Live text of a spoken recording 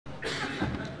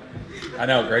I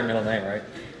know, great middle name, right?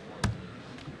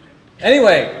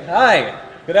 Anyway, hi,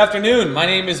 good afternoon. My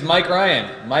name is Mike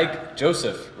Ryan, Mike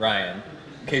Joseph Ryan,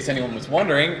 in case anyone was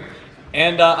wondering.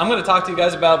 And I'm going to talk to you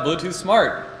guys about BlueTooth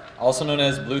Smart, also known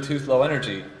as Bluetooth Low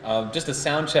Energy. Just a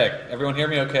sound check. Everyone hear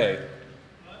me okay?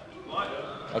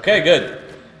 Okay, good.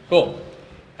 Cool.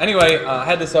 Anyway, I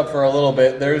had this up for a little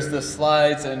bit. There's the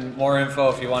slides and more info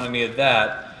if you want any of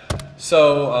that.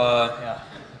 So,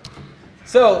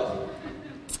 So,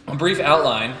 a brief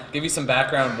outline, give you some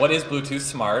background. What is BlueTooth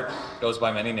Smart? Goes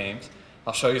by many names.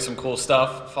 I'll show you some cool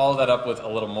stuff, follow that up with a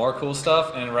little more cool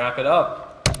stuff, and wrap it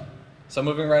up. So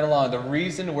moving right along, the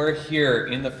reason we're here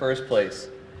in the first place,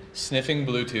 sniffing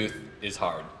Bluetooth is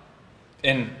hard.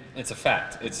 And it's a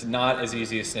fact. It's not as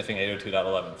easy as sniffing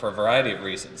 802.11 for a variety of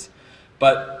reasons.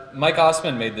 But Mike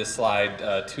Osman made this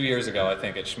slide 2 years ago, I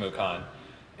think, at Shmoocon.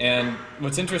 And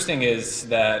what's interesting is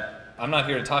that I'm not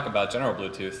here to talk about general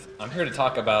Bluetooth. I'm here to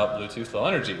talk about Bluetooth Low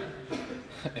Energy.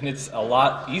 And it's a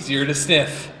lot easier to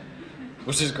sniff,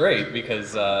 which is great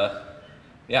because,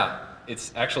 yeah,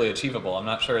 it's actually achievable. I'm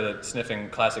not sure that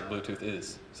sniffing classic Bluetooth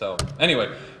is. So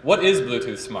anyway, what is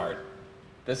BlueTooth Smart?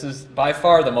 This is by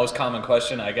far the most common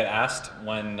question I get asked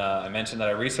when I mention that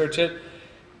I research it.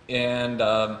 And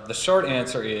the short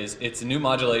answer is it's a new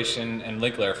modulation and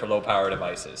link layer for low power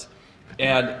devices.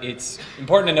 And it's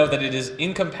important to note that it is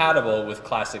incompatible with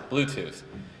classic Bluetooth.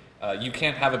 You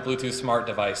can't have a Bluetooth Smart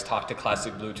device talk to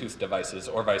classic Bluetooth devices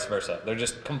or vice versa. They're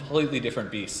just completely different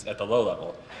beasts at the low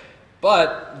level.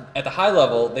 But at the high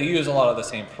level, they use a lot of the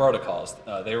same protocols.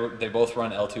 They both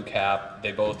run L2 cap.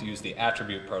 They both use the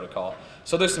attribute protocol.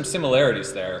 So there's some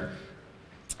similarities there.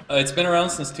 It's been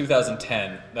around since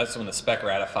 2010. That's when the spec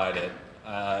ratified it.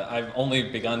 I've only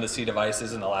begun to see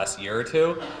devices in the last year or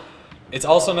two. It's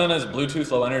also known as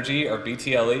Bluetooth Low Energy or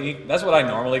BTLE. That's what I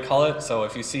normally call it. So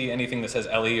if you see anything that says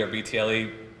LE or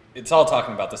BTLE, it's all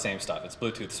talking about the same stuff. It's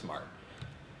Bluetooth Smart.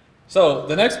 So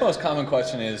the next most common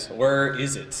question is, where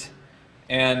is it?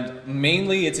 And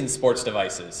mainly it's in sports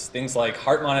devices. Things like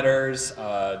heart monitors,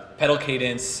 pedal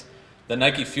cadence, the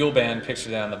Nike Fuel Band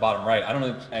pictured there on the bottom right. I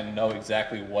don't know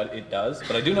exactly what it does,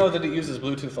 but I do know that it uses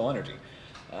Bluetooth Low Energy.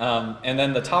 And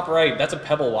then the top right, that's a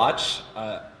Pebble watch.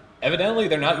 Evidently,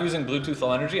 they're not using Bluetooth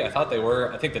Low Energy. I thought they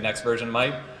were. I think the next version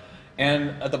might. And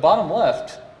at the bottom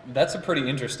left, that's a pretty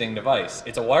interesting device.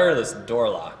 It's a wireless door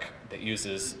lock that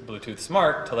uses Bluetooth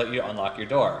Smart to let you unlock your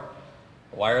door.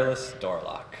 A wireless door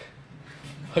lock.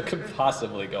 What could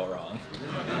possibly go wrong?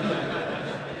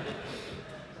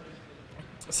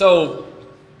 So,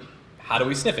 how do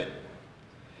we sniff it?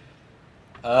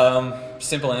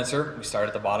 Simple answer, we start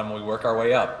at the bottom and we work our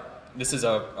way up. This is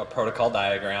a protocol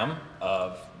diagram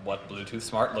of what Bluetooth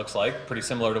Smart looks like, pretty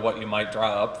similar to what you might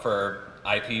draw up for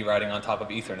IP riding on top of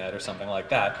Ethernet or something like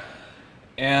that.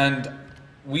 And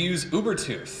we use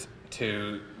Ubertooth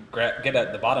to get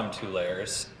at the bottom two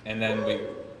layers, and then we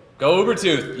go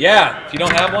Ubertooth. Yeah, if you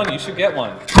don't have one, you should get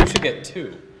one. You should get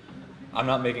two. I'm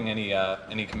not making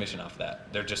any commission off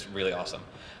that. They're just really awesome.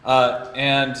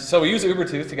 And so we use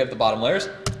Ubertooth to get the bottom layers,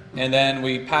 and then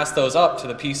we pass those up to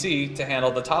the PC to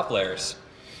handle the top layers.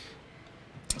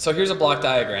 So here's a block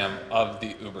diagram of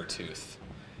the Ubertooth.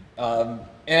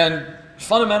 And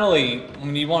fundamentally,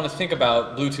 when you want to think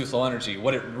about Bluetooth Low Energy,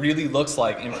 what it really looks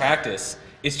like in practice,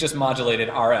 it's just modulated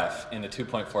RF in the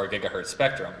 2.4 gigahertz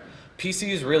spectrum.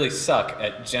 PCs really suck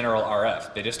at general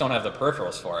RF. They just don't have the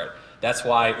peripherals for it. That's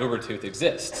why Ubertooth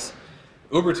exists.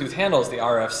 Ubertooth handles the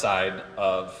RF side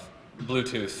of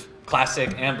Bluetooth Classic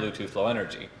and Bluetooth Low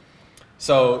Energy.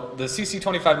 So the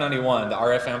CC2591, the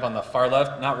RF amp on the far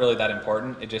left, not really that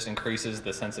important. It just increases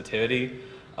the sensitivity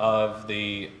of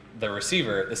the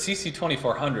receiver. The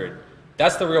CC2400,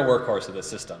 that's the real workhorse of the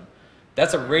system.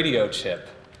 That's a radio chip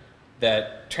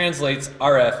that translates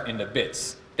RF into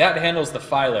bits. That handles the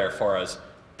PHY layer for us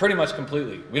pretty much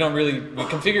completely. We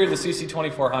configured the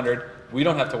CC2400, we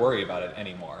don't have to worry about it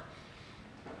anymore.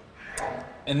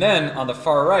 And then on the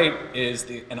far right is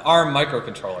an ARM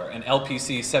microcontroller, an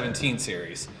LPC17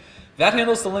 series. That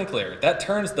handles the link layer. That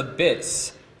turns the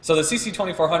bits. So the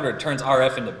CC2400 turns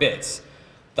RF into bits.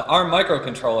 The ARM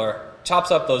microcontroller chops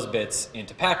up those bits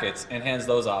into packets and hands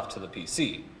those off to the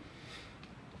PC.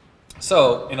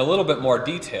 So in a little bit more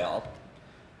detail,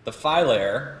 the PHY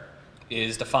layer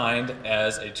is defined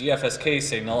as a GFSK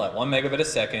signal at 1 megabit a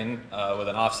second with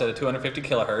an offset of 250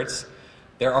 kilohertz.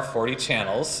 There are 40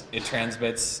 channels. It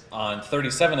transmits on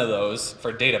 37 of those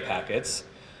for data packets.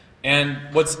 And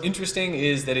what's interesting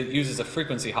is that it uses a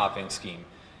frequency hopping scheme.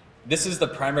 This is the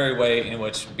primary way in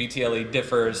which BTLE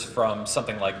differs from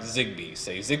something like Zigbee.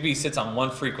 Say Zigbee sits on one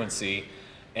frequency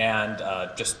and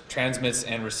just transmits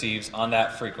and receives on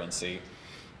that frequency.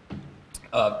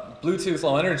 Bluetooth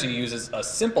Low Energy uses a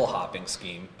simple hopping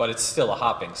scheme, but it's still a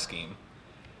hopping scheme.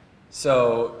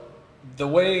 So the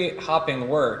way hopping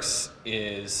works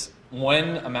is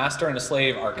when a master and a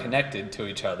slave are connected to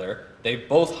each other, they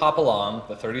both hop along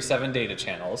the 37 data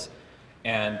channels,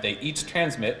 and they each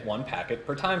transmit one packet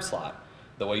per time slot.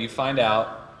 The way you find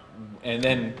out, and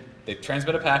then they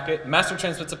transmit a packet, the master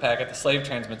transmits a packet, the slave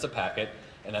transmits a packet,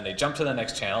 and then they jump to the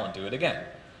next channel and do it again.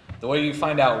 The way you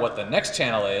find out what the next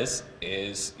channel is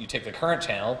you take the current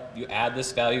channel, you add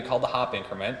this value called the hop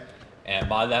increment, and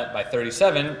mod that by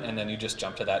 37, and then you just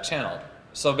jump to that channel.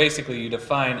 So basically you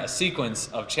define a sequence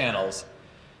of channels.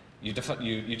 You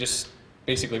just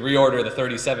basically reorder the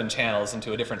 37 channels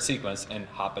into a different sequence and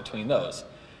hop between those.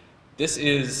 This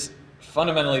is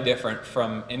fundamentally different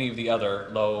from any of the other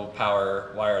low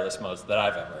power wireless modes that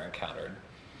I've ever encountered.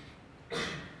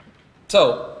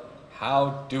 So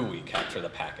how do we capture the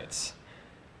packets?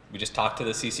 We just talked to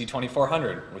the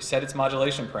CC2400. We set its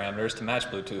modulation parameters to match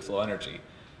Bluetooth Low Energy.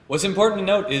 What's important to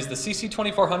note is the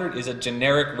CC2400 is a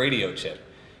generic radio chip.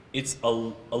 It's a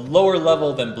lower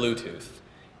level than Bluetooth.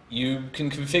 You can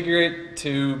configure it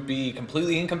to be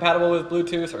completely incompatible with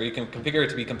Bluetooth, or you can configure it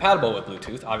to be compatible with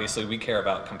Bluetooth. Obviously, we care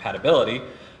about compatibility.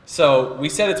 So we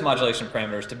set its modulation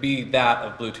parameters to be that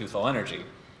of Bluetooth Low Energy.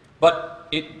 But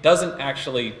it doesn't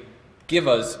actually give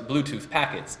us Bluetooth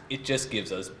packets. It just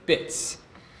gives us bits.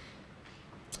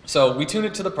 So we tune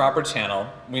it to the proper channel.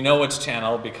 We know which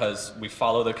channel because we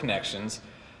follow the connections.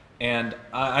 And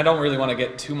I don't really want to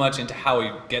get too much into how we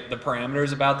get the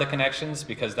parameters about the connections,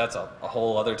 because that's a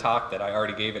whole other talk that I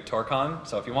already gave at TorCon.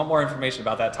 So if you want more information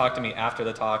about that, talk to me after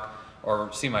the talk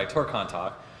or see my TorCon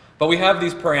talk. But we have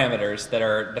these parameters that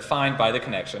are defined by the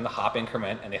connection, the hop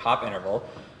increment and the hop interval.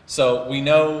 So we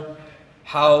know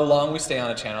how long we stay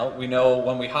on a channel. We know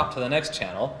when we hop to the next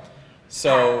channel.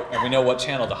 And we know what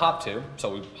channel to hop to.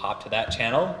 So we hop to that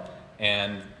channel,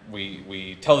 and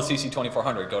we tell the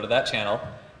CC2400, go to that channel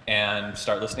and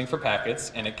start listening for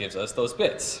packets, and it gives us those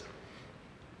bits.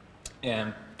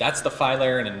 And that's the PHY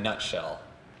layer in a nutshell.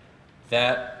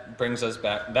 That brings us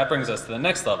to the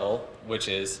next level, which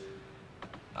is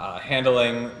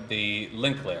handling the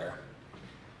link layer.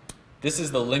 This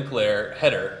is the link layer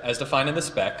header as defined in the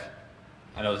spec.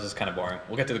 I know this is kind of boring.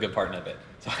 We'll get to the good part in a bit.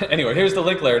 So anyway, here's the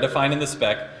link layer defined in the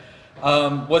spec.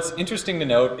 What's interesting to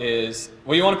note is,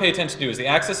 what you want to pay attention to is the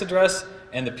access address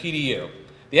and the PDU.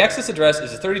 The access address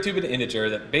is a 32-bit integer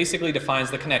that basically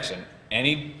defines the connection.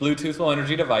 Any Bluetooth Low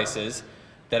Energy devices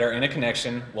that are in a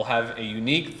connection will have a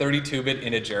unique 32-bit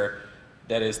integer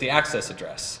that is the access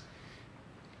address.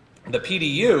 The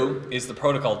PDU is the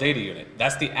protocol data unit.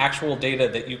 That's the actual data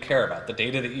that you care about, the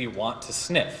data that you want to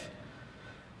sniff.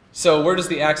 So where does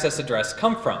the access address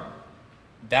come from?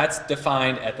 That's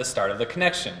defined at the start of the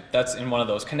connection. That's in one of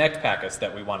those connect packets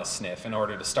that we want to sniff in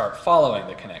order to start following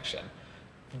the connection.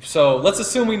 So let's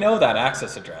assume we know that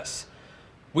access address.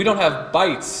 We don't have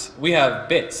bytes, we have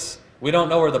bits. We don't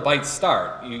know where the bytes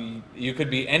start. You could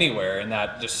be anywhere in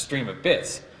that just stream of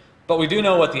bits. But we do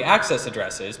know what the access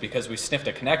address is because we sniffed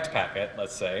a connect packet,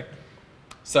 let's say.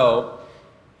 So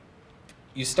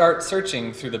you start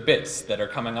searching through the bits that are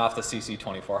coming off the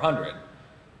CC2400.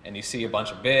 And you see a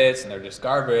bunch of bits and they're just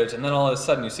garbage, and then all of a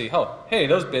sudden you see, oh, hey,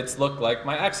 those bits look like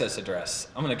my access address.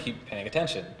 I'm going to keep paying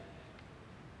attention.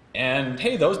 And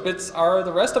hey, those bits are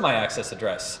the rest of my access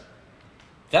address.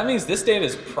 That means this data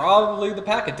is probably the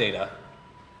packet data.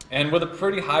 And with a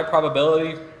pretty high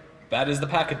probability, that is the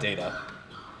packet data.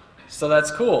 So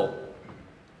that's cool.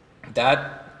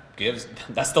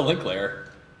 That's the link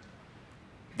layer.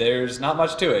 There's not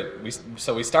much to it.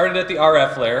 So we started at the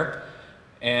RF layer,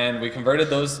 and we converted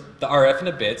the RF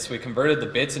into bits. We converted the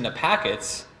bits into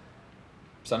packets.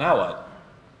 So now what?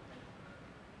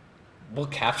 We'll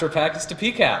capture packets to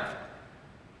PCAP.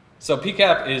 So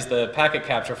PCAP is the packet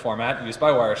capture format used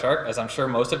by Wireshark, as I'm sure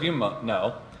most of you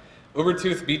know.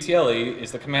 Ubertooth BTLE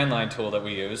is the command line tool that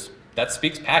we use that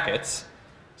speaks packets.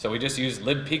 So we just use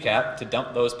libpcap to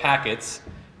dump those packets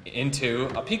into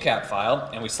a PCAP file,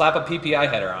 and we slap a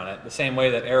PPI header on it, the same way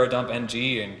that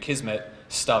AeroDumpNG and Kismet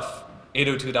stuff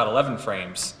 802.11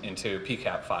 frames into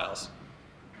PCAP files.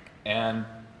 And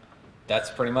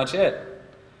that's pretty much it.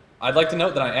 I'd like to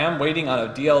note that I am waiting on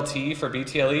a DLT for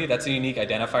BTLE. That's a unique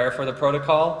identifier for the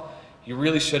protocol. You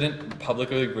really shouldn't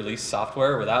publicly release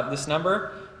software without this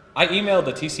number. I emailed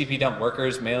the TCP dump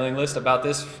workers mailing list about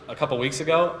this a couple weeks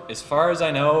ago. As far as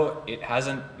I know, it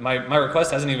hasn't, my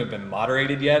request hasn't even been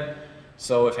moderated yet.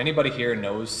 So if anybody here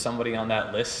knows somebody on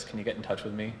that list, can you get in touch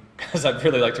with me? Because I'd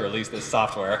really like to release this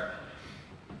software.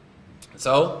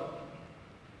 So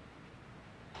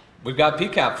we've got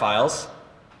PCAP files.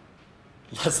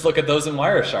 Let's look at those in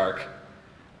Wireshark.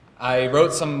 I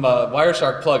wrote some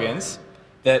Wireshark plugins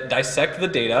that dissect the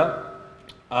data.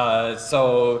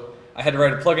 So I had to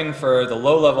write a plugin for the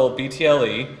low-level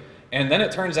BTLE, and then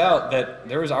it turns out that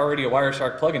there was already a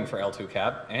Wireshark plugin for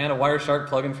L2CAP and a Wireshark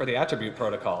plugin for the attribute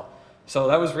protocol. So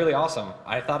that was really awesome.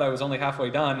 I thought I was only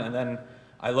halfway done, and then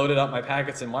I loaded up my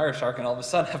packets in Wireshark, and all of a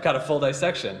sudden I've got a full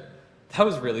dissection. That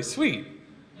was really sweet.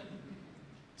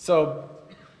 So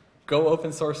go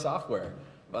open source software.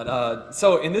 But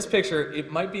so in this picture, it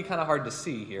might be kind of hard to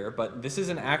see here, but this is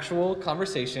an actual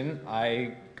conversation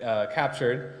I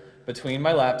captured between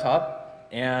my laptop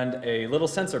and a little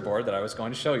sensor board that I was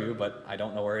going to show you, but I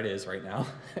don't know where it is right now.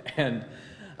 And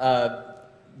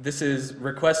this is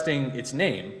requesting its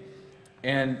name.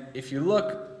 And if you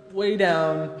look way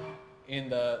down in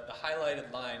the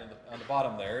highlighted line on the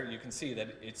bottom there, you can see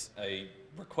that it's a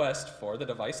request for the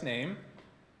device name.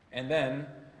 And then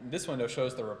this window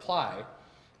shows the reply.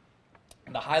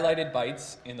 The highlighted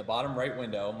bytes in the bottom right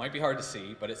window might be hard to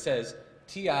see, but it says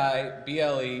TI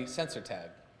BLE sensor tag.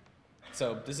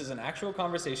 So this is an actual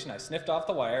conversation I sniffed off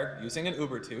the wire using an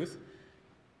BlueTooth,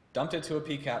 dumped it to a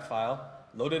PCAP file,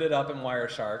 loaded it up in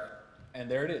Wireshark, and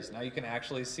there it is. Now you can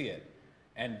actually see it.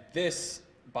 And this,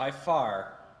 by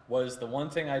far, was the one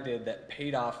thing I did that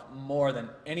paid off more than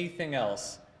anything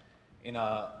else in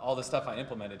all the stuff I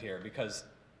implemented here, because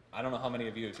I don't know how many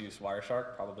of you have used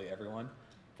Wireshark, probably everyone,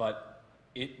 but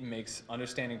it makes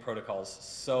understanding protocols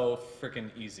so freaking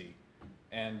easy.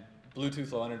 And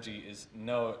Bluetooth Low Energy is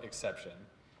no exception.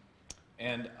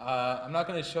 And I'm not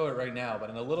going to show it right now, but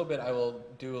in a little bit I will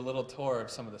do a little tour of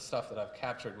some of the stuff that I've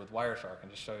captured with Wireshark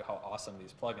and just show you how awesome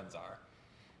these plugins are.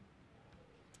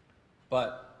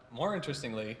 But more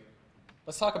interestingly,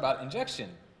 let's talk about injection.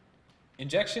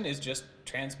 Injection is just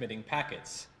transmitting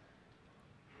packets.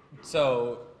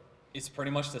 So it's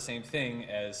pretty much the same thing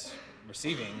as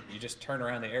receiving. You just turn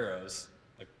around the arrows.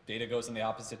 The data goes in the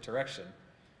opposite direction.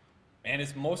 And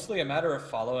it's mostly a matter of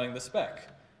following the spec.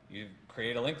 You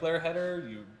create a link layer header,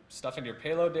 you stuff in your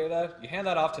payload data, you hand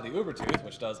that off to the BlueTooth,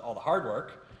 which does all the hard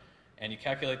work, and you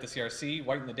calculate the CRC,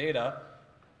 whiten the data,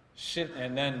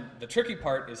 and then the tricky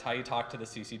part is how you talk to the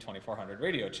CC2400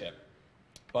 radio chip.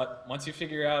 But once you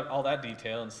figure out all that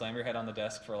detail and slam your head on the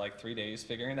desk for like 3 days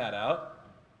figuring that out,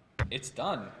 it's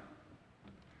done.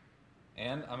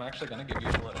 And I'm actually going to give you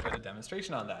a little bit of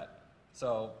demonstration on that.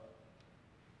 So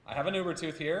I have an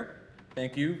BlueTooth here.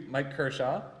 Thank you, Mike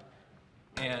Kershaw.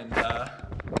 And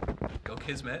go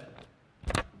Kismet.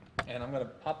 And I'm going to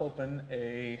pop open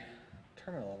a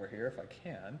terminal over here if I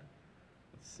can.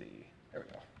 Let's see. There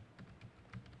we go.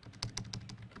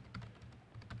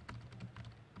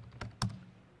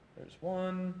 There's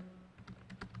one.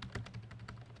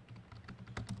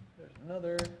 There's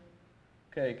another.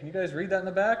 Okay, can you guys read that in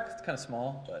the back? It's kind of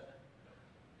small, but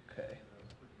okay.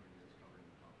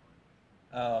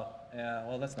 Oh, yeah,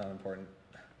 well, that's not important.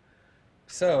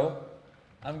 So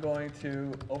I'm going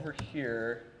to, over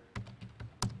here,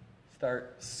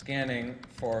 start scanning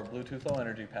for Bluetooth Low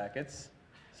Energy packets.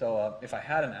 So if I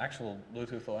had an actual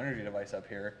Bluetooth Low Energy device up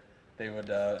here, they would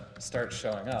start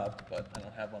showing up, but I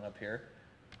don't have one up here.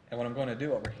 And what I'm going to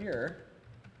do over here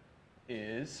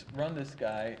is run this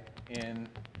guy in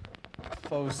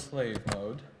faux slave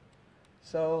mode.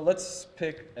 So let's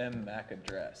pick a MAC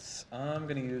address. I'm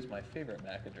going to use my favorite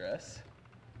MAC address.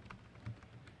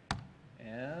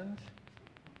 And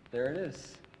there it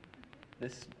is.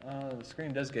 This, the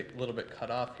screen does get a little bit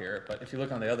cut off here, but if you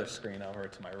look on the other screen over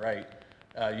to my right,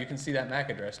 you can see that MAC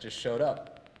address just showed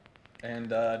up. And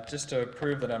just to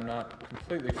prove that I'm not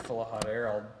completely full of hot air,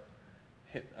 I'll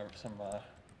hit some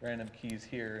random keys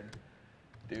here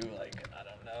and do like, I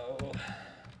don't know,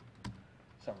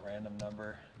 some random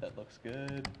number that looks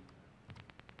good.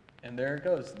 And there it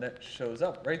goes. That shows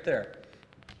up right there.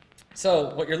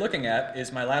 So what you're looking at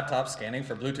is my laptop scanning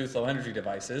for Bluetooth Low Energy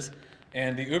devices,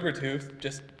 and the BlueTooth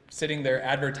just sitting there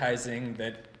advertising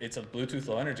that it's a Bluetooth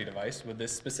Low Energy device with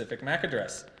this specific MAC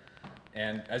address.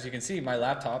 And as you can see, my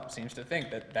laptop seems to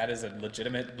think that that is a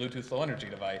legitimate Bluetooth Low Energy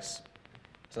device.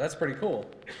 So that's pretty cool.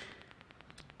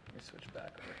 Let me switch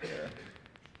back over here.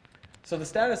 So the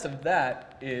status of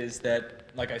that is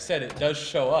that, like I said, it does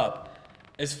show up.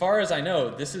 As far as I know,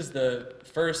 this is the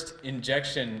first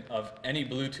injection of any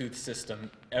Bluetooth system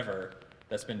ever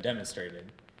that's been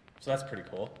demonstrated. So that's pretty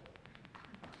cool.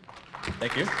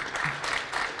 Thank you.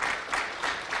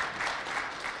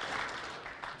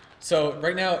 So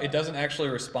right now, it doesn't actually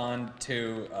respond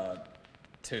to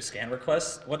scan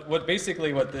requests. What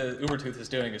basically what the BlueTooth is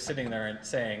doing is sitting there and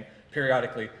saying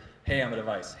periodically, hey, I'm a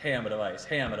device, hey, I'm a device,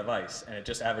 hey, I'm a device, and it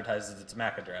just advertises its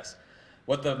MAC address.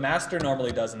 What the master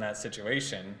normally does in that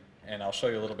situation, and I'll show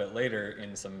you a little bit later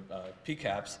in some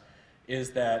PCAPs,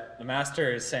 is that the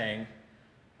master is saying,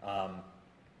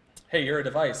 hey, you're a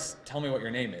device, tell me what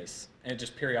your name is. And it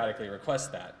just periodically requests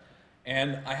that.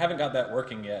 And I haven't got that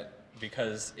working yet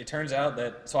because it turns out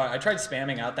that, so I tried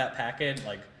spamming out that packet,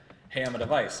 like, hey, I'm a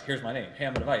device, here's my name. Hey,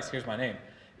 I'm a device, here's my name.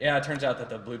 Yeah, it turns out that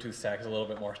the Bluetooth stack is a little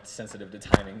bit more sensitive to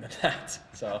timing than that.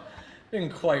 So it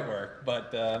didn't quite work,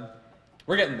 but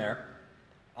we're getting there.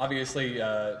 Obviously,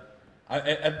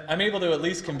 I'm able to at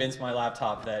least convince my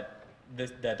laptop that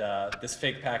this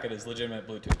fake packet is legitimate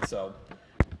Bluetooth, so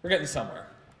we're getting somewhere.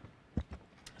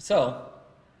 So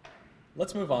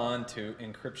let's move on to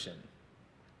encryption.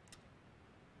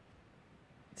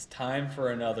 It's time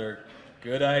for another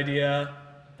good idea,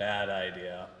 bad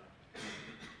idea.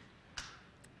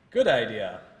 Good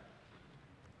idea.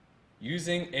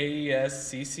 Using AES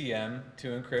CCM to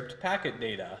encrypt packet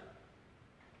data.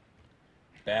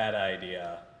 Bad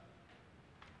idea.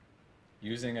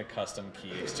 Using a custom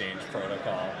key exchange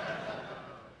protocol.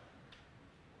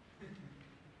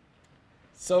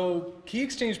 So key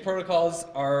exchange protocols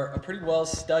are a pretty well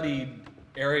studied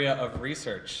area of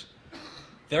research.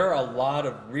 There are a lot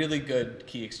of really good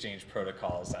key exchange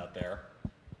protocols out there.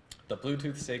 The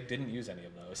Bluetooth SIG didn't use any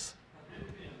of those.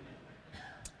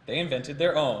 They invented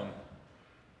their own.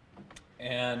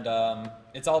 And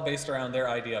it's all based around their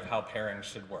idea of how pairing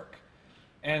should work.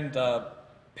 And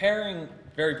pairing,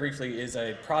 very briefly, is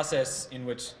a process in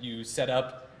which you set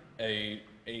up a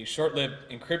short-lived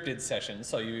encrypted session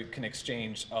so you can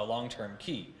exchange a long-term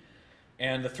key.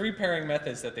 And the three pairing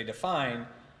methods that they define,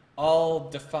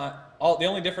 the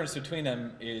only difference between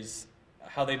them is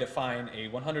how they define a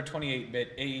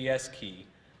 128-bit AES key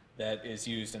that is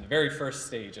used in the very first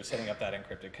stage of setting up that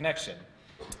encrypted connection.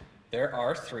 There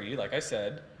are three, like I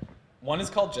said. One is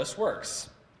called Just Works.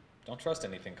 Don't trust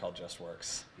anything called Just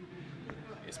Works.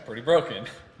 It's pretty broken.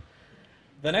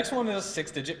 The next one is a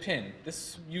 6-digit PIN.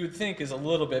 This you would think is a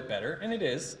little bit better, and it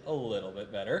is a little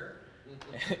bit better.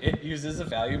 It uses a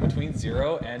value between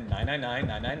 0 and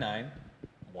 999,999,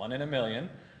 1 in a million,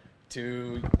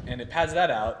 and it pads that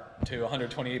out to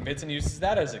 128 bits and uses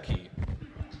that as a key.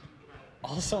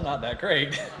 Also not that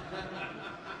great.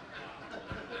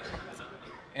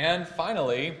 And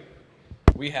finally,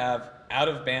 we have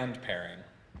out-of-band pairing.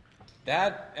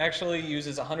 That actually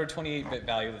uses a 128-bit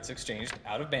value that's exchanged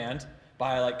out of band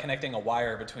by like connecting a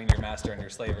wire between your master and your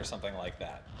slave or something like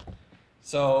that.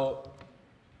 So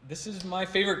this is my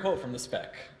favorite quote from the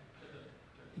spec.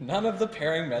 None of the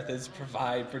pairing methods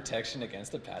provide protection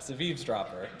against a passive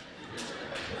eavesdropper.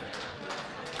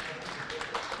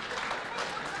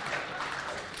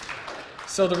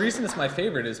 So the reason it's my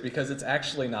favorite is because it's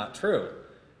actually not true.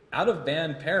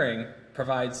 Out-of-band pairing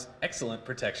provides excellent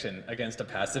protection against a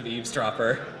passive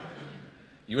eavesdropper.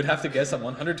 You would have to guess a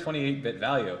 128-bit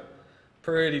value.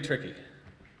 Pretty tricky.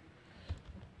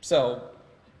 So,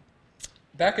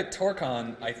 back at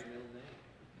TorCon,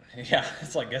 yeah,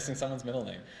 it's like guessing someone's middle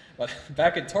name. But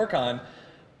back at TorCon,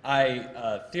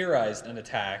 I theorized an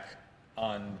attack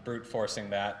on brute forcing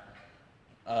that.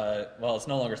 Well, it's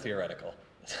no longer theoretical.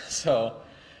 So,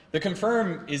 the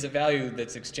confirm is a value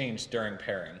that's exchanged during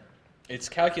pairing. It's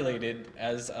calculated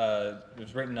as it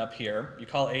was written up here. You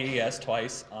call AES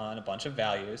twice on a bunch of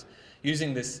values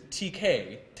using this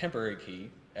TK, temporary key,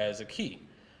 as a key.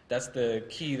 That's the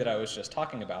key that I was just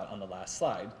talking about on the last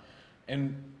slide.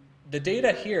 And the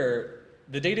data here,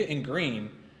 the data in green,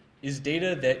 is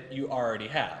data that you already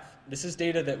have. This is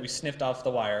data that we sniffed off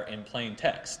the wire in plain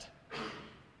text.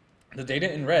 The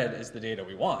data in red is the data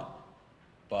we want.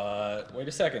 But wait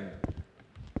a second.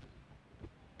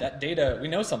 That data, we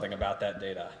know something about that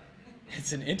data.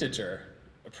 It's an integer,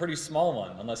 a pretty small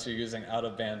one, unless you're using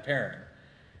out-of-band pairing.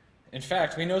 In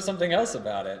fact, we know something else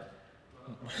about it.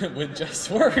 With Just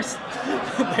Works,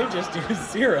 they just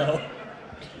use 0.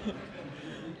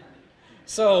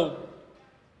 So,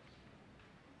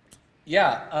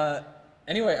 yeah,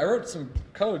 anyway, I wrote some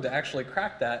code to actually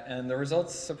crack that, and the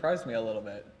results surprised me a little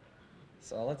bit.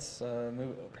 So let's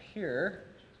move over here.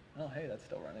 Oh, hey, that's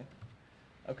still running.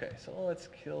 Okay, so let's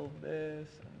kill this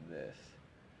and this.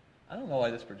 I don't know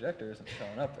why this projector isn't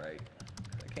showing up right.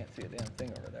 I can't see a damn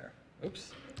thing over there.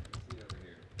 Oops.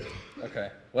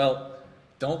 Okay, well,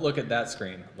 don't look at that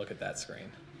screen. Look at that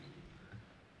screen.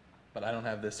 But I don't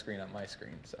have this screen on my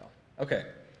screen, so. Okay,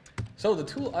 so the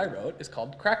tool I wrote is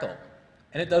called Crackle,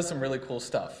 and it does some really cool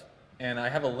stuff. And I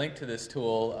have a link to this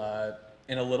tool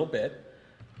in a little bit,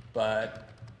 but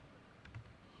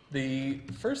the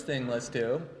first thing let's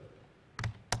do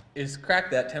is crack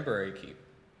that temporary key.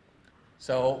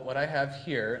 So what I have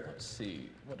here, let's see,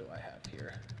 what do I have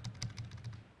here?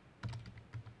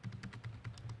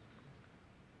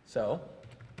 So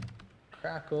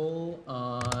Crackle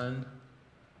on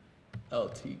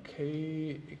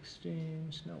LTK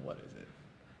exchange. No, what is it?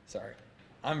 Sorry.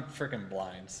 I'm freaking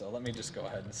blind, so let me just go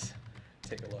ahead and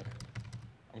take a look.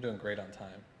 I'm doing great on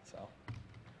time, so.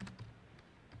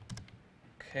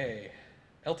 Okay,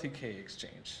 LTK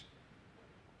exchange.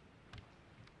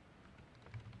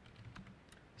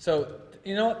 So,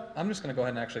 you know what? I'm just going to go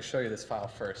ahead and actually show you this file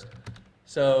first.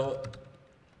 So,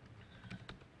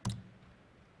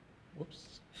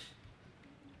 whoops.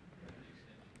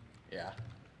 Yeah.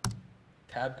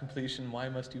 Tab completion, why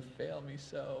must you fail me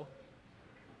so?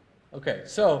 Okay,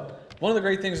 so one of the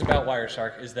great things about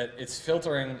Wireshark is that its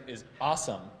filtering is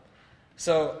awesome.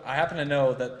 So I happen to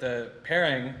know that the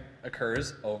pairing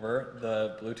occurs over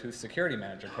the Bluetooth Security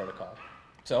Manager protocol.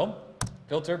 So,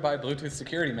 filter by Bluetooth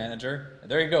Security Manager.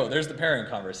 And there you go, there's the pairing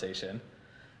conversation.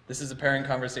 This is a pairing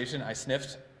conversation I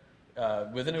sniffed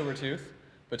with an Ubertooth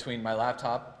between my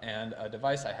laptop and a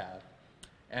device I have.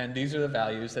 And these are the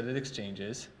values that it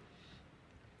exchanges.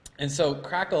 And so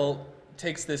Crackle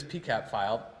takes this PCAP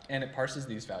file and it parses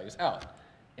these values out.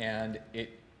 And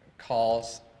it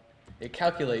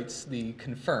calculates the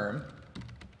confirm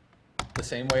the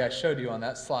same way I showed you on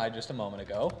that slide just a moment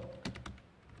ago.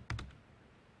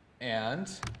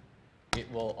 And it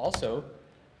will also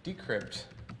decrypt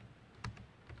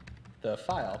the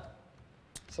file.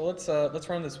 So let's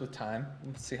run this with time.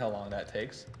 Let's see how long that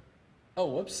takes. Oh,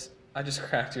 whoops! I just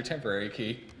cracked your temporary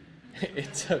key.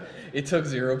 It took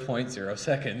 0.0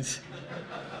 seconds.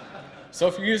 So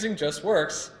if you're using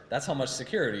JustWorks, that's how much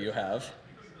security you have.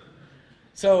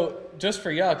 So just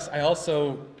for yucks,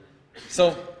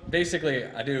 so basically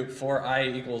I do for I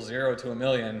equals 0 to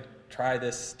 1,000,000, try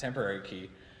this temporary key.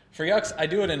 For yucks, I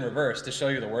do it in reverse to show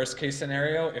you the worst case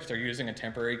scenario if they're using a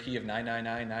temporary key of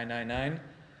 999,999.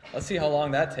 Let's see how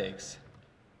long that takes.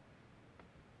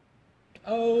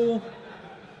 Oh,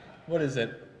 what is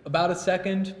it? About a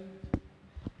second?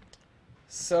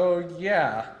 So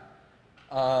yeah,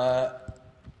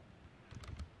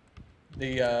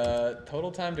 the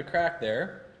total time to crack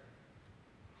there,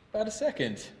 about a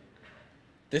second.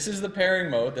 This is the pairing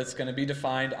mode that's going to be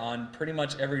defined on pretty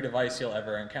much every device you'll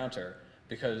ever encounter,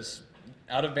 because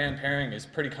out-of-band pairing is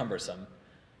pretty cumbersome.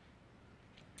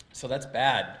 So that's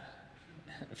bad.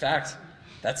 In fact,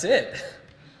 that's it.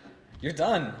 You're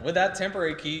done. With that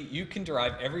temporary key, you can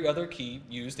derive every other key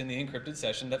used in the encrypted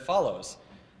session that follows.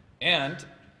 And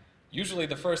usually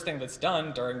the first thing that's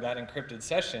done during that encrypted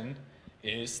session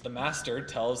is the master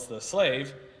tells the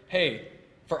slave, hey,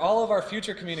 for all of our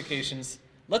future communications,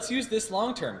 let's use this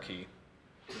long-term key.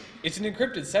 It's an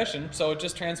encrypted session, so it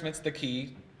just transmits the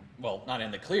key, well, not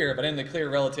in the clear, but in the clear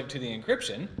relative to the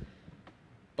encryption.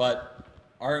 But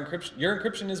your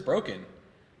encryption is broken.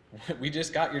 We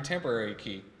just got your temporary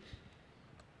key.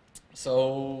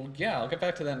 So yeah, I'll get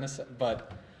back to that in a sec.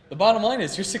 But the bottom line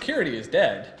is your security is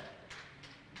dead.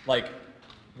 Like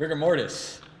rigor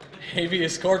mortis,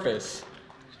 habeas corpus.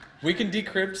 We can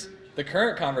decrypt the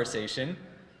current conversation,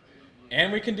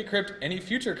 and we can decrypt any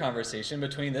future conversation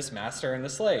between this master and the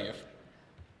slave.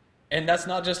 And that's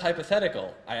not just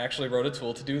hypothetical. I actually wrote a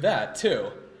tool to do that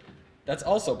too. That's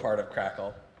also part of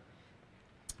Crackle.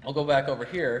 I'll go back over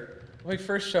here. Let me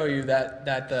first show you that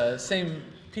the same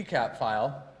PCAP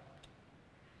file,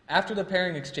 after the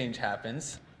pairing exchange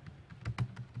happens,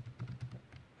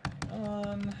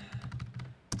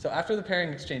 so after the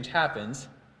pairing exchange happens,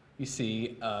 you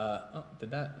see, oh, is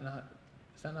that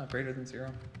not greater than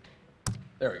 0?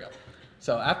 There we go.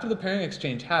 So after the pairing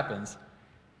exchange happens,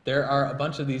 there are a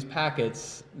bunch of these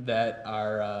packets that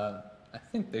are, I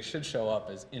think they should show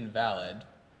up as invalid.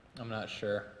 I'm not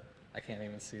sure. I can't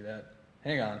even see that.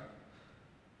 Hang on.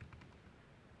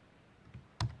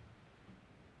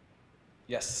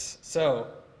 Yes, so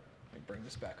let me bring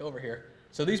this back over here.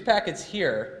 So these packets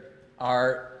here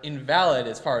are invalid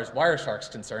as far as Wireshark's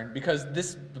concerned because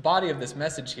the body of this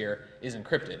message here is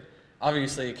encrypted.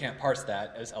 Obviously, it can't parse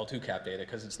that as L2CAP data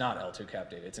because it's not L2CAP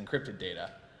data, it's encrypted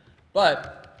data.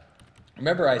 But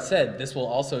remember I said this will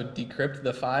also decrypt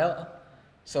the file.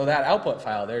 So that output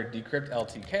file there, decrypt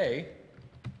LTK, okay,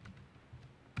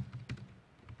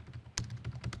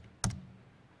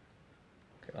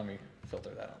 let me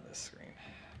filter that on this screen.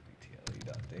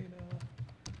 BTLE.data.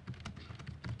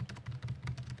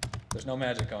 There's no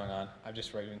magic going on. I'm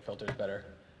just writing filters better.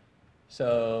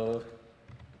 So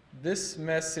this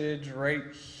message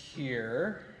right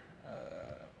here,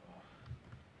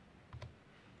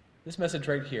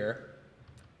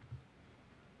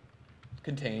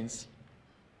 contains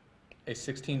a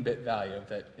 16-bit value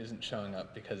that isn't showing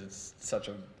up because it's such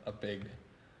a big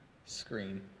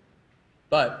screen.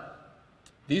 But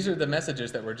these are the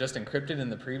messages that were just encrypted in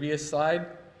the previous slide.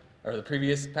 or the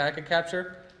previous packet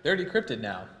capture, they're decrypted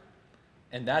now.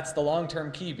 And that's the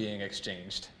long-term key being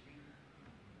exchanged.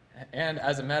 And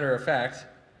as a matter of fact,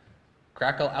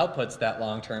 Crackle outputs that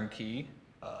long-term key.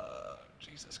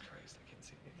 Jesus Christ, I can't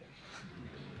see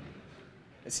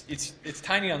anything. It's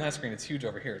tiny on that screen. It's huge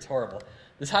over here. It's horrible.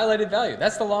 This highlighted value,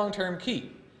 that's the long-term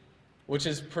key, which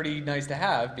is pretty nice to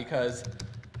have because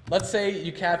let's say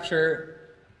you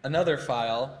capture another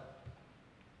file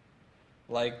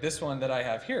like this one that I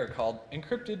have here called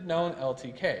encrypted known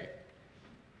LTK.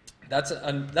 That's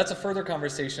a further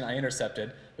conversation I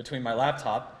intercepted between my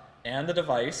laptop and the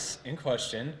device in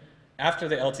question after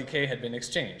the LTK had been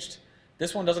exchanged.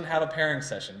 This one doesn't have a pairing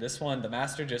session. This one, the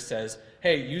master just says,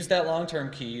 hey, use that long-term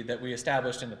key that we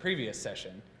established in the previous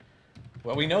session.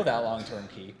 Well, we know that long-term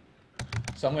key.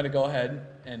 So I'm going to go ahead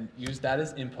and use that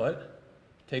as input.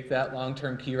 Take that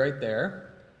long-term key right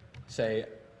there. Say,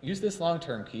 use this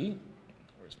long-term key.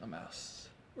 Where's my mouse?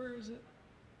 Where is it?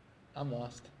 I'm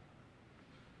lost.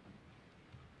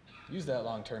 Use that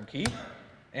long-term key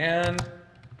and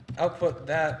output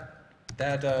that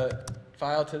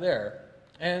file to there.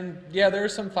 And yeah, there are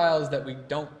some files that we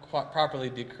don't properly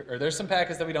decrypt, or there's some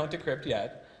packets that we don't decrypt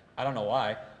yet. I don't know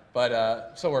why,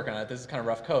 but still working on it. This is kind of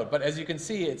rough code. But as you can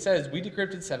see, it says we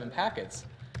decrypted 7 packets.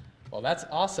 Well, that's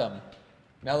awesome.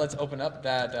 Now let's open up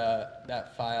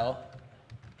that file.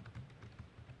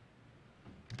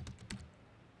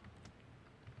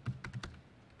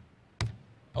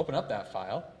 Open up that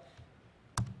file.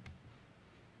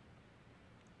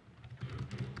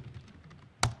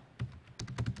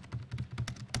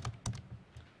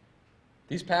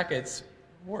 These packets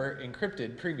were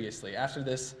encrypted previously. After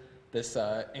this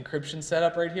encryption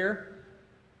setup right here,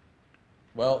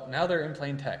 well, now they're in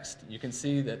plain text. You can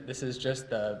see that this is just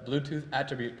the Bluetooth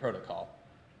attribute protocol.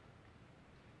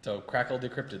 So Crackle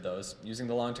decrypted those using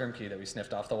the long-term key that we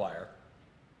sniffed off the wire.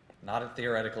 Not a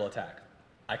theoretical attack.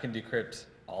 I can decrypt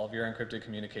all of your encrypted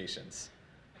communications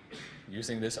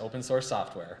using this open source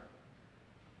software.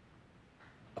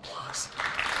 Applause.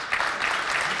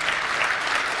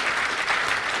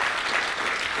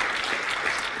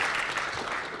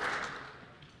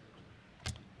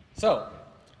 So,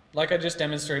 like I just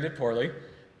demonstrated poorly,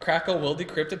 Crackle will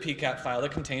decrypt a PCAP file that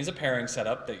contains a pairing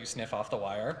setup that you sniff off the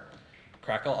wire.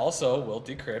 Crackle also will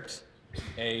decrypt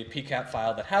a PCAP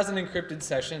file that has an encrypted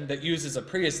session that uses a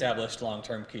pre-established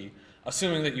long-term key,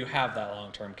 assuming that you have that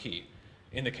long-term key.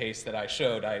 In the case that I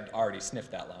showed, I'd already sniffed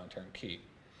that long-term key.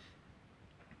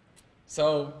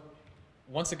 So,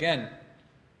 once again,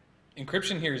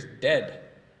 encryption here is dead.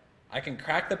 I can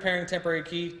crack the pairing temporary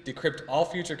key, decrypt all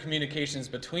future communications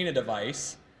between a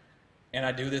device, and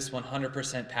I do this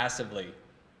 100% passively.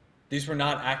 These were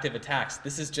not active attacks.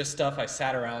 This is just stuff I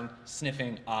sat around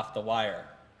sniffing off the wire.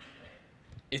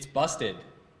 It's busted.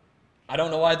 I don't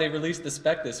know why they released the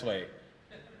spec this way,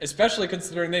 especially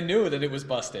considering they knew that it was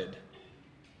busted.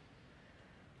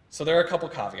 So there are a couple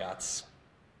caveats.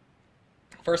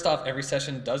 First off, every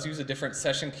session does use a different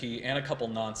session key and a couple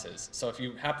nonces. So if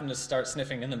you happen to start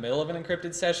sniffing in the middle of an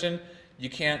encrypted session, you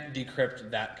can't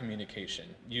decrypt that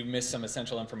communication. You miss some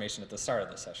essential information at the start of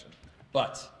the session.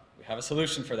 But we have a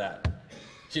solution for that.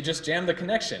 You just jam the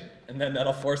connection, and then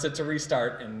that'll force it to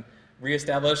restart and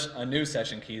reestablish a new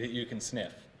session key that you can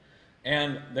sniff.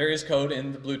 And there is code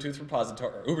in the BlueTooth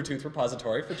repository, or UberTooth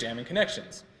repository for jamming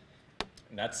connections.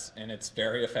 And it's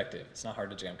very effective. It's not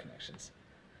hard to jam connections.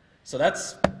 So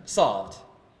that's solved.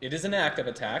 It is an active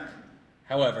attack.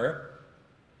 However,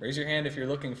 raise your hand if you're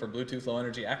looking for Bluetooth low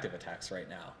energy active attacks right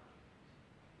now.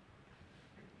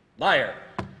 Liar.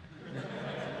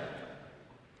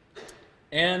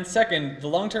 And second, the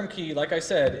long-term key, like I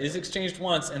said, is exchanged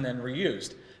once and then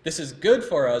reused. This is good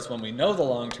for us when we know the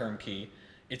long-term key.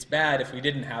 It's bad if we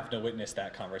didn't happen to witness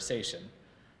that conversation.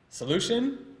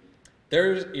 Solution?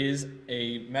 There is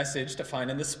a message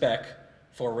defined in the spec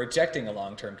for rejecting a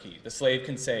long-term key. The slave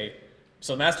can say,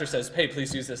 so the master says, hey,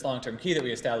 please use this long-term key that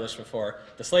we established before.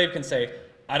 The slave can say,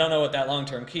 I don't know what that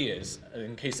long-term key is,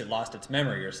 in case it lost its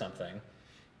memory or something.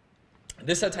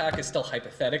 This attack is still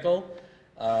hypothetical.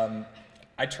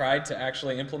 I tried to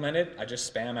actually implement it. I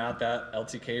just spam out that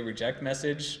LTK reject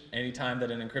message anytime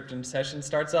that an encrypted session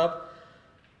starts up.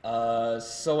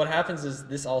 So what happens is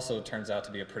this also turns out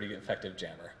to be a pretty effective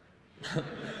jammer.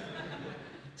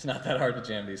 It's not that hard to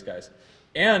jam these guys.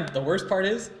 And the worst part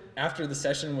is, after the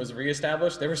session was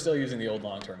reestablished, they were still using the old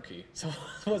long-term key. So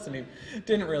it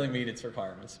didn't really meet its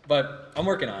requirements. But I'm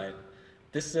working on it.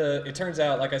 This, it turns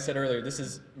out, like I said earlier, this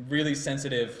is really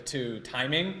sensitive to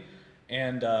timing.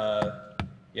 And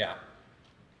yeah.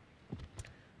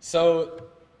 So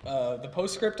the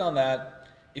postscript on that,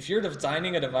 if you're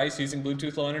designing a device using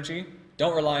Bluetooth Low Energy,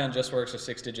 don't rely on just works or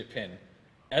 6-digit PIN.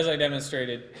 As I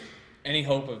demonstrated, any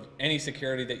hope of any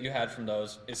security that you had from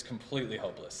those is completely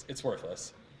hopeless. It's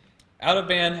worthless. Out of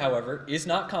band, however, is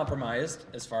not compromised,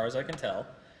 as far as I can tell.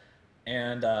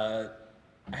 And I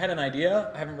had an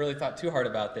idea. I haven't really thought too hard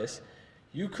about this.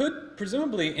 You could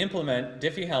presumably implement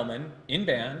Diffie-Hellman in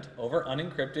band over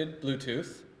unencrypted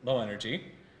Bluetooth, low energy,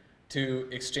 to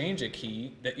exchange a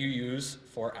key that you use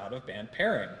for out-of-band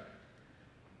pairing.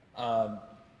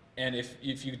 And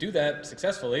if you do that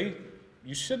successfully,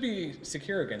 you should be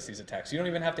secure against these attacks. You don't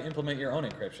even have to implement your own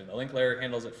encryption. The link layer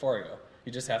handles it for you.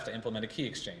 You just have to implement a key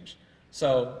exchange.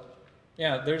 So,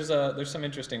 yeah, there's some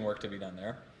interesting work to be done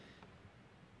there.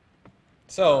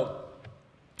 So,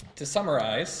 to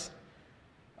summarize,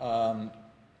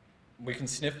 we can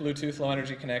sniff Bluetooth low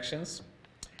energy connections.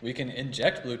 We can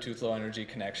inject Bluetooth low energy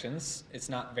connections. It's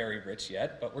not very rich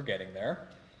yet, but we're getting there.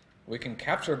 We can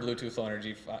capture Bluetooth low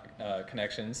energy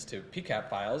connections to PCAP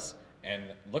files and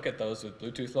look at those with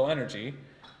Bluetooth low energy.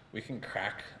 We can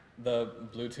crack the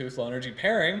Bluetooth low energy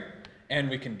pairing, and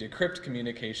we can decrypt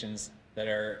communications that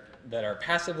are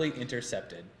passively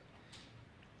intercepted.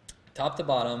 Top to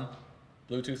bottom,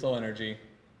 Bluetooth low energy,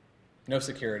 no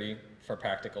security for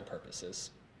practical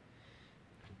purposes.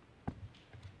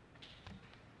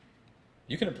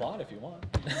 You can applaud if you want.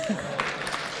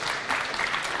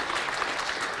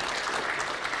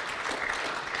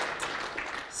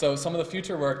 So some of the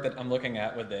future work that I'm looking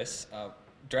at with this,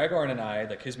 Dragorn and I,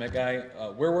 the Kismet guy,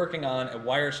 we're working on a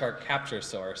Wireshark capture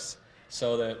source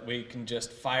so that we can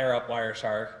just fire up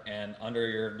Wireshark, and under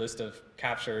your list of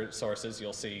capture sources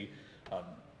you'll see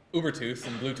Ubertooth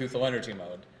and Bluetooth low energy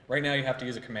mode. Right now you have to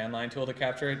use a command line tool to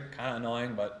capture it, kind of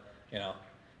annoying, but you know,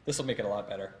 this will make it a lot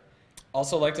better.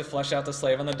 Also like to flesh out the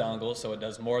slave on the dongle so it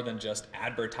does more than just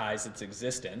advertise its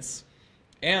existence.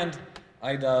 And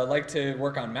I'd like to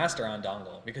work on master on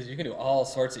dongle, because you can do all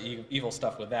sorts of evil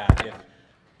stuff with that if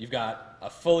you've got a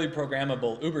fully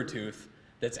programmable Ubertooth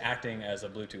that's acting as a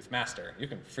Bluetooth master. You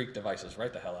can freak devices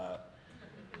right the hell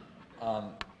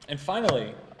out. And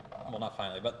finally, well not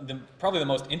finally, but probably the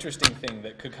most interesting thing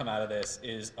that could come out of this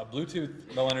is a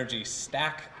Bluetooth low energy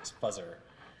stack fuzzer.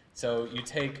 So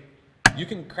you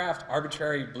can craft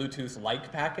arbitrary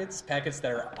Bluetooth-like packets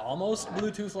that are almost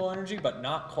Bluetooth low energy but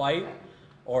not quite,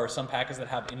 or some packets that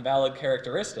have invalid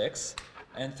characteristics,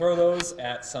 and throw those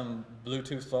at some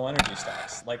Bluetooth low energy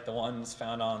stacks, like the ones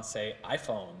found on, say,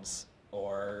 iPhones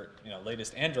or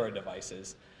latest Android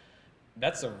devices.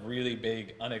 That's a really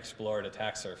big unexplored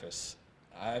attack surface.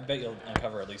 I bet you'll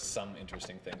uncover at least some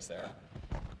interesting things there.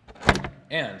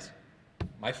 And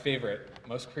my favorite,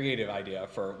 most creative idea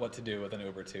for what to do with an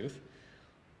Ubertooth.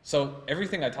 So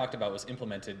everything I talked about was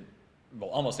implemented, well,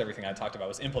 almost everything I talked about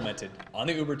was implemented on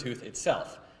the Ubertooth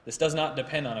itself. This does not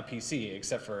depend on a PC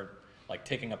except for like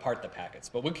taking apart the packets,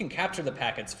 but we can capture the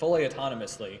packets fully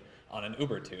autonomously on an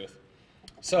Ubertooth.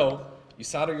 So you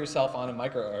solder yourself on a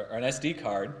or an SD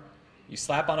card, you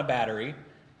slap on a battery,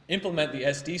 implement the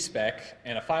SD spec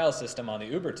and a file system on the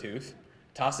Ubertooth,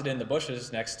 toss it in the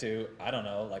bushes next to, I don't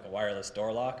know, like a wireless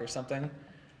door lock or something,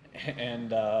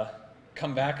 and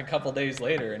come back a couple days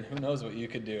later and who knows what you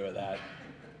could do with that.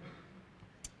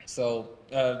 So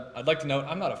I'd like to note,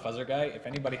 I'm not a fuzzer guy. If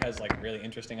anybody has like really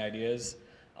interesting ideas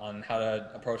on how to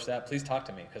approach that, please talk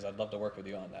to me, because I'd love to work with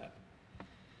you on that.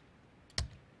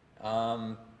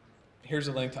 Here's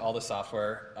a link to all the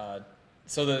software.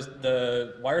 So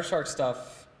the Wireshark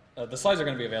stuff, the slides are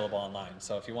going to be available online,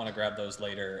 so if you want to grab those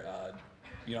later,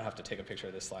 you don't have to take a picture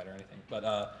of this slide or anything.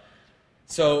 But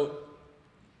so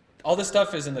all this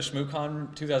stuff is in the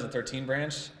Shmoocon 2013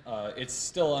 branch. It's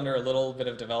still under a little bit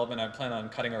of development. I plan on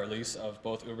cutting a release of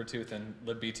both Ubertooth and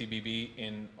libbtbb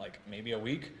in like maybe a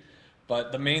week.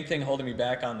 But the main thing holding me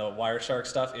back on the Wireshark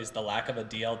stuff is the lack of a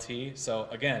DLT. So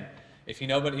again, if you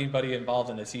know anybody involved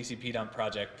in the TCP dump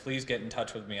project, please get in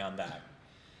touch with me on that.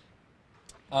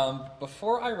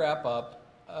 Before I wrap up,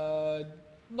 I'd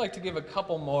like to give a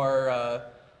couple more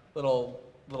little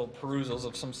perusals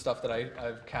of some stuff that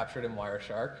I've captured in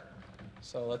Wireshark.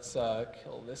 So let's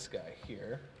kill this guy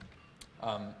here.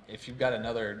 If you've got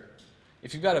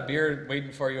a beer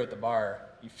waiting for you at the bar,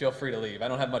 you feel free to leave. I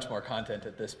don't have much more content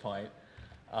at this point.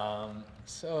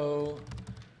 So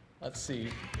let's see.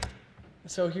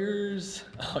 So here's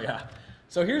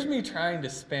me trying to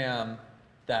spam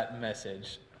that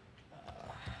message.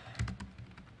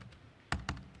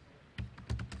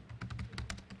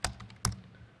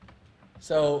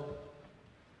 So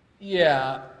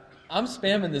yeah, I'm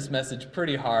spamming this message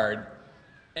pretty hard,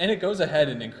 and it goes ahead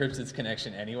and encrypts its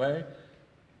connection anyway,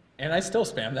 and I still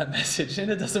spam that message, and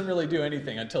it doesn't really do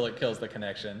anything until it kills the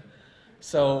connection.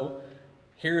 So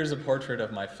Here is a portrait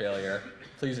of my failure.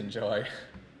 Please enjoy.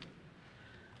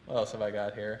 What else have I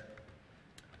got here?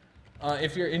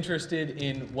 If you're interested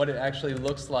in what it actually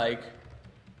looks like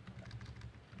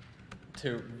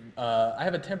I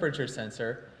have a temperature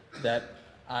sensor that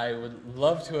I would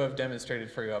love to have demonstrated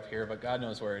for you up here, but God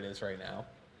knows where it is right now.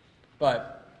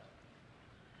 But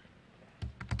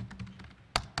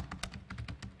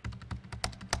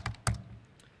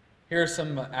here are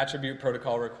some attribute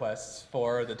protocol requests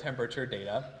for the temperature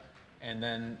data. And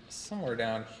then somewhere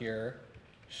down here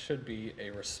should be a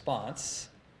response.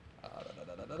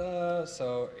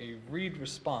 So a read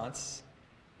response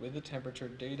with the temperature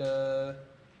data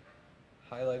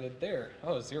highlighted there.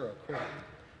 Oh, 0, cool.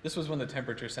 This was when the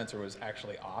temperature sensor was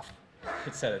actually off.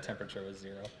 It said a temperature was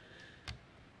 0.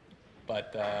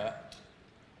 But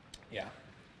yeah.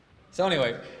 So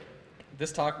anyway,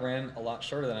 this talk ran a lot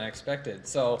shorter than I expected.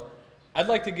 So I'd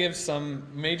like to give some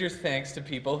major thanks to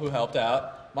people who helped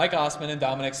out. Mike Osman and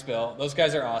Dominic Spill. Those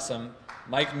guys are awesome.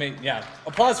 Yeah,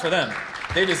 applause for them.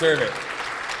 They deserve it.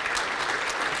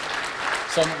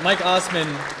 So Mike Osman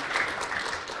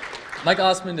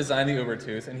designed the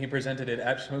BlueTooth, and he presented it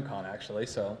at Shmoocon, actually,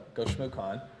 so go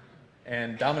Shmoocon.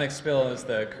 And Dominic Spill is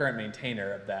the current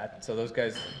maintainer of that. So those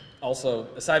guys also,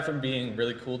 aside from being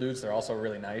really cool dudes, they're also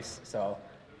really nice, so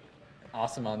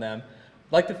awesome on them.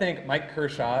 I'd like to thank Mike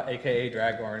Kershaw, a.k.a.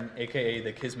 Dragorn, a.k.a.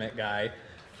 the Kismet guy,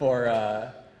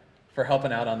 for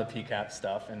helping out on the PCAP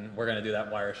stuff, and we're going to do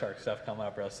that Wireshark stuff coming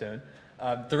up real soon.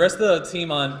 The rest of the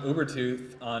team on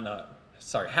BlueTooth,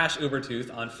 hash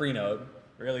BlueTooth on Freenode,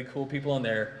 really cool people in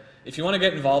there. If you want to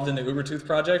get involved in the BlueTooth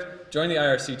project, join the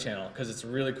IRC channel, because it's a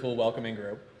really cool, welcoming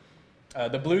group.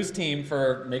 The Blues team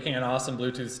for making an awesome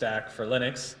Bluetooth stack for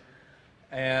Linux,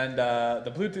 and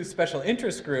the BlueTooth Special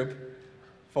Interest Group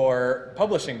for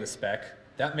publishing the spec.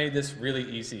 That made this really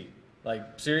easy.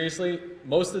 Like, seriously,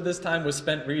 most of this time was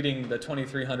spent reading the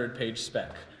 2,300 page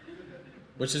spec,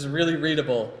 which is a really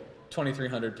readable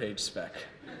 2,300 page spec.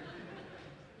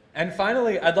 And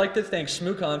finally, I'd like to thank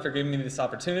Shmoocon for giving me this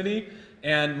opportunity,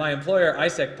 and my employer,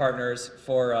 ISEC Partners,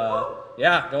 for,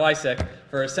 yeah, go ISEC,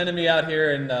 for sending me out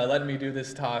here and letting me do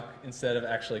this talk instead of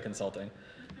actually consulting.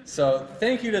 So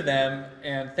thank you to them,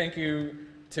 and thank you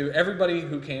to everybody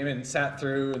who came and sat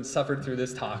through and suffered through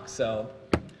this talk. So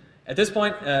at this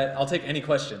point, I'll take any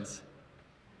questions.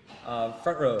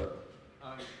 Front row.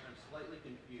 I'm slightly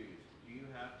confused. Do you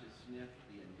have to sniff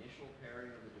the initial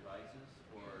pairing of the devices,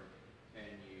 or can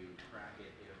you track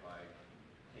it if I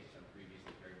take some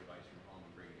previously paired device from home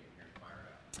and bring it in here and fire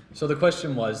it out? So the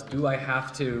question was, do I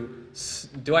have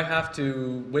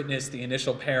to witness the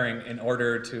initial pairing in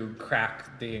order to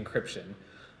crack the encryption?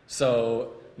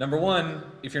 So number one,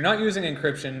 if you're not using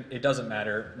encryption, it doesn't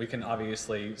matter. We can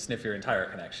obviously sniff your entire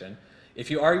connection. If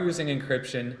you are using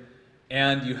encryption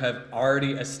and you have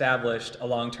already established a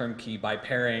long-term key by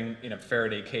pairing in a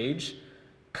Faraday cage,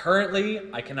 currently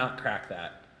I cannot crack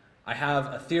that. I have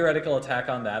a theoretical attack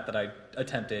on that I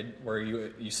attempted, where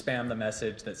you spam the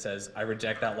message that says, I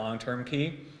reject that long-term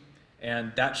key,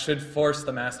 and that should force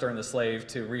the master and the slave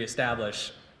to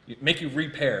reestablish, make you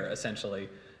repair, essentially,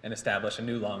 and establish a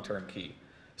new long-term key.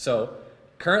 So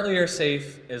currently you're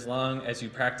safe as long as you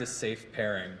practice safe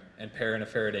pairing and pair in a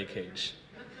Faraday cage.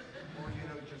 Or, you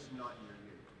know, just not near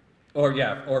you. Or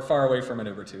yeah, or far away from an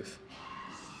BlueTooth.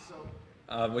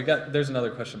 So there's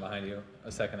another question behind you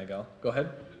a second ago. Go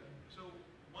ahead. So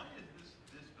why is this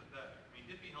pathetic? I mean,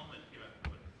 Diffie-Hellman came out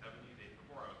in the 70s,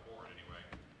 before I was born anyway.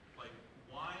 Like,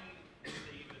 why did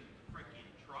they even freaking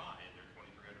try in their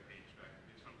 2,300 page spec to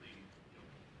do something,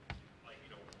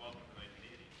 welcome to the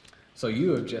 1980s? So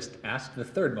you have just asked the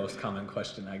third most common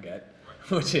question I get,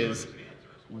 which is,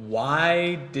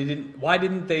 why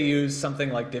didn't they use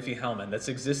something like Diffie-Hellman that's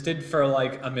existed for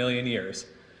like a million years?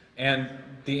 And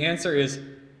the answer is,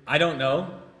 I don't know.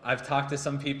 I've talked to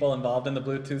some people involved in the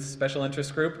BlueTooth Special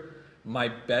Interest Group. My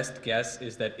best guess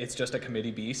is that it's just a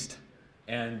committee beast,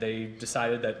 and they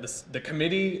decided that the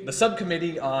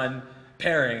subcommittee on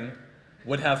pairing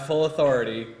would have full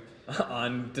authority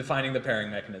on defining the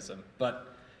pairing mechanism. But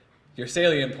your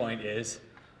salient point is,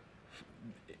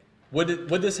 would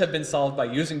this have been solved by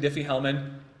using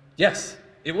Diffie-Hellman? Yes,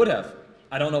 it would have.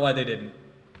 I don't know why they didn't.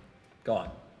 Go on.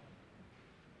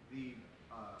 the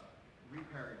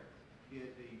repairing, the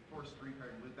forced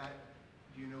repairing,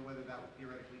 do you know whether that would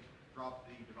theoretically drop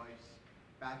the device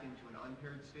back into an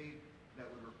unpaired state that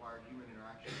would require human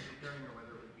interaction with repairing, or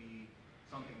whether it would be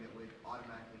something that would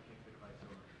automatically kick the device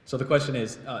over? So the question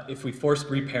is, if we forced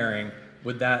repairing,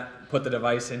 would that put the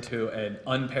device into an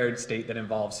unpaired state that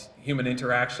involves human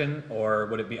interaction, or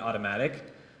would it be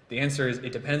automatic? The answer is,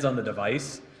 it depends on the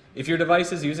device. If your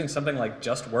device is using something like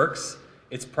JustWorks,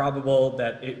 it's probable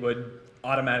that it would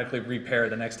automatically repair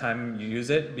the next time you use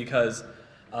it, because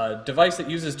a device that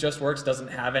uses JustWorks doesn't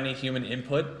have any human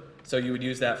input, so you would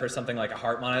use that for something like a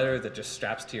heart monitor that just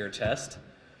straps to your chest.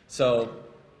 So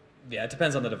yeah, it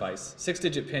depends on the device.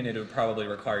 6-digit PIN, it would probably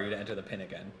require you to enter the PIN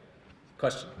again.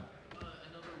 Question?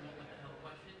 Another what the hell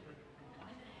question, but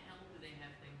why the hell do they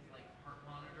have things like heart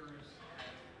monitors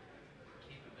have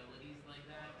capabilities like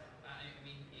that? I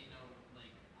mean, you know, like...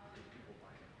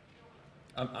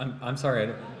 I'm sorry, I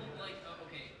don't... Like,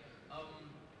 okay,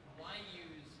 why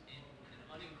use an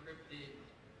unencrypted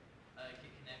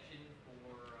connection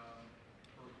for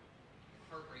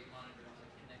heart rate monitors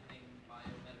and connecting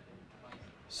biomedical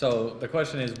devices? So the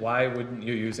question is, why wouldn't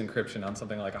you use encryption on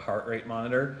something like a heart rate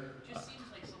monitor? It just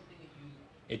seems like something that you...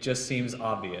 It just seems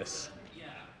obvious. Yeah.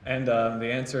 And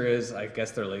the answer is, I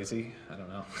guess they're lazy. I don't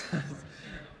know.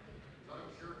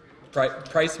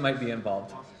 Price might be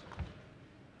involved.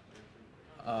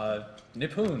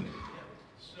 Nipun.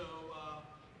 So,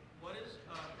 what is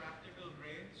practical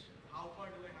range? How far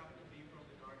do they have to be from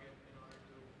the target in order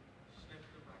to sniff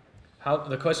the packets?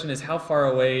 The question is, how far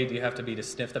away do you have to be to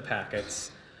sniff the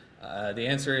packets? The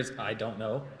answer is, I don't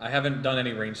know. I haven't done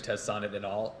any range tests on it at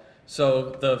all. So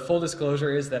the full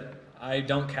disclosure is that I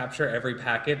don't capture every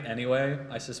packet anyway.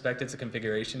 I suspect it's a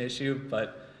configuration issue,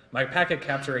 but my packet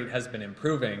capture rate has been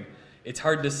improving. It's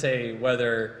hard to say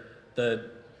whether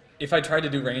if I tried to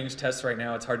do range tests right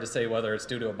now, it's hard to say whether it's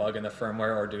due to a bug in the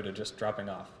firmware or due to just dropping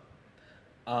off.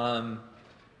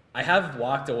 I have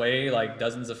walked away like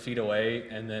dozens of feet away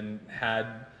and then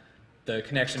had the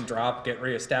connection drop, get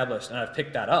reestablished, and I've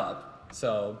picked that up.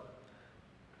 So,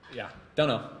 yeah, don't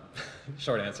know.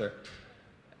 Short answer.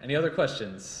 Any other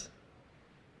questions?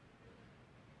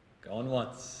 Going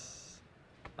once.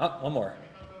 Oh, one more.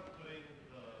 How about putting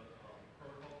the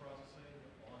protocol processing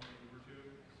on the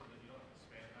BlueTooth so that you don't have to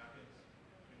spam packets?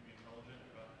 You can be intelligent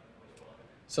about responding.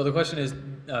 So the question is,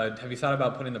 have you thought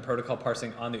about putting the protocol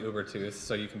parsing on the BlueTooth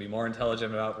so you can be more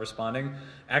intelligent about responding?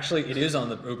 Actually, it is on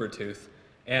the BlueTooth,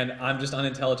 and I'm just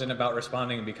unintelligent about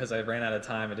responding because I ran out of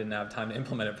time. I didn't have time to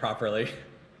implement it properly.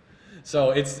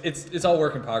 So it's all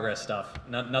work in progress stuff.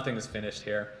 Nothing is finished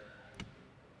here.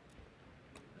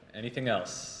 Anything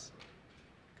else?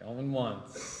 Going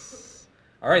once.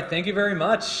 All right, thank you very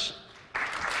much.